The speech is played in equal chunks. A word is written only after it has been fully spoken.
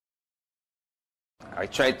I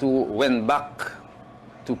tried to went back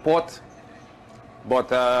to port,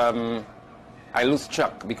 but I lose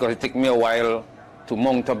track because it took me a while to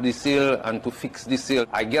mount up the sail and to fix the sail.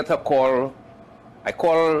 I get a call. I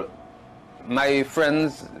call my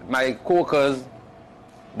friends, my co-workers,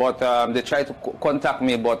 but they tried to contact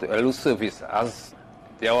me, but I lose service, as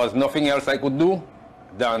there was nothing else I could do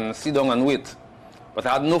than sit down and wait. But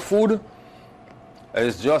I had no food.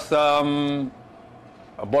 It's just a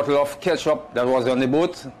bottle of ketchup that was on the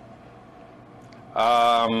boat,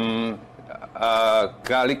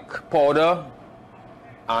 garlic powder,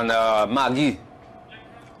 and Maggi.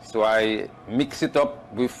 So I mix it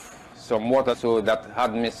up with some water, so that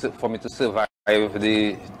had me for me to survive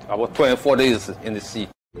about 24 days in the sea.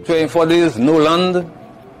 24 days, no land,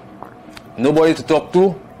 nobody to talk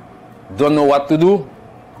to, don't know what to do,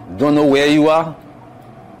 don't know where you are.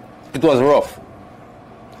 It was rough.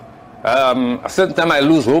 A certain time I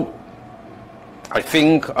lose hope. I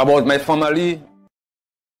think about my family.